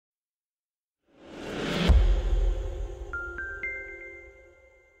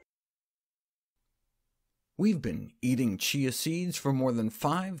We've been eating chia seeds for more than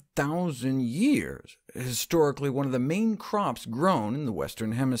 5,000 years, historically one of the main crops grown in the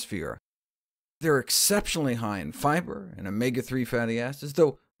Western Hemisphere. They're exceptionally high in fiber and omega-3 fatty acids,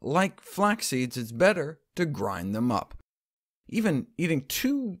 though like flax seeds, it's better to grind them up. Even eating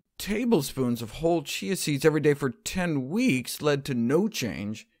 2 tablespoons of whole chia seeds every day for 10 weeks led to no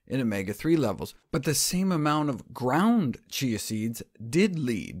change in omega-3 levels, but the same amount of ground chia seeds did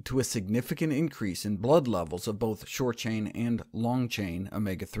lead to a significant increase in blood levels of both short-chain and long-chain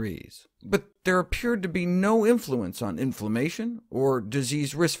omega-3s. But there appeared to be no influence on inflammation or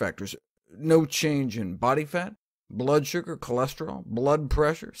disease risk factors, no change in body fat, blood sugar, cholesterol, blood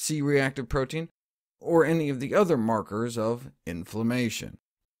pressure, c-reactive protein, or any of the other markers of inflammation.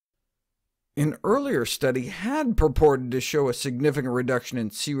 An earlier study had purported to show a significant reduction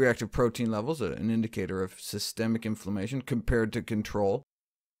in c-reactive protein levels, an indicator of systemic inflammation, compared to control.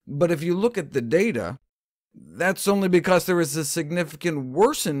 But if you look at the data, that's only because there is a significant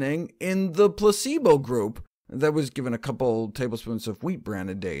worsening in the placebo group that was given a couple tablespoons of wheat bran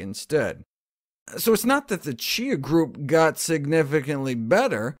a day instead. So it's not that the chia group got significantly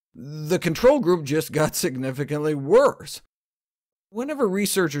better, the control group just got significantly worse. Whenever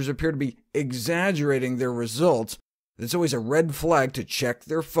researchers appear to be exaggerating their results, there's always a red flag to check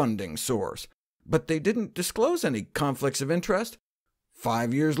their funding source. But they didn't disclose any conflicts of interest.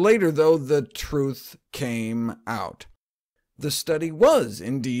 5 years later, though, the truth came out. The study was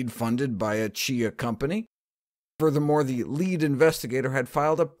indeed funded by a chia company. Furthermore, the lead investigator had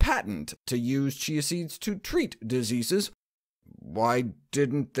filed a patent to use chia seeds to treat diseases. Why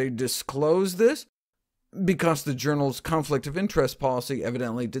didn't they disclose this? Because the journal's conflict of interest policy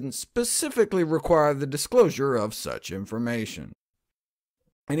evidently didn't specifically require the disclosure of such information.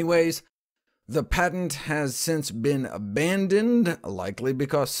 Anyways, the patent has since been abandoned, likely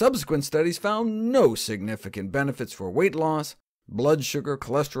because subsequent studies found no significant benefits for weight loss, blood sugar,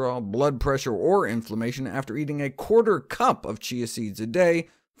 cholesterol, blood pressure, or inflammation after eating a quarter cup of chia seeds a day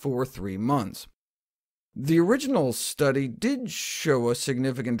for 3 months. The original study did show a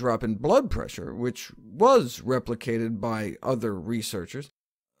significant drop in blood pressure, which was replicated by other researchers,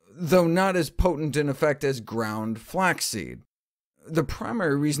 though not as potent in effect as ground flaxseed. The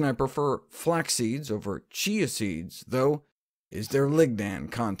primary reason I prefer flax seeds over chia seeds, though, is their lignan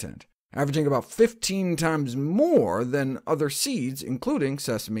content, averaging about 15 times more than other seeds, including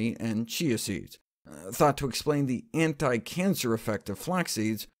sesame and chia seeds, thought to explain the anti-cancer effect of flax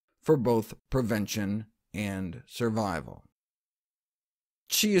seeds for both prevention and survival.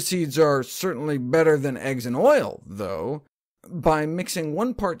 Chia seeds are certainly better than eggs and oil, though. By mixing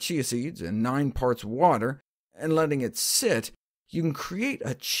 1 part chia seeds and 9 parts water and letting it sit, you can create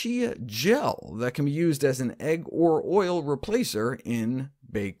a chia gel that can be used as an egg or oil replacer in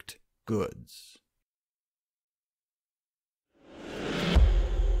baked goods.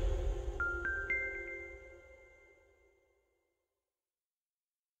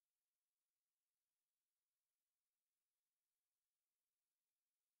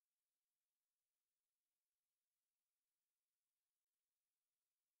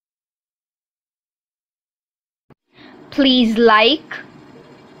 Please like,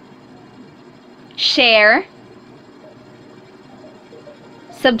 share,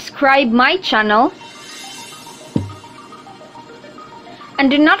 subscribe my channel,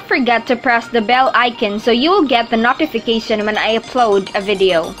 and do not forget to press the bell icon so you will get the notification when I upload a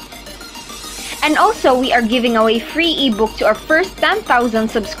video. And also, we are giving away free ebook to our first 10,000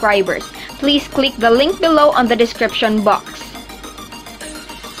 subscribers. Please click the link below on the description box.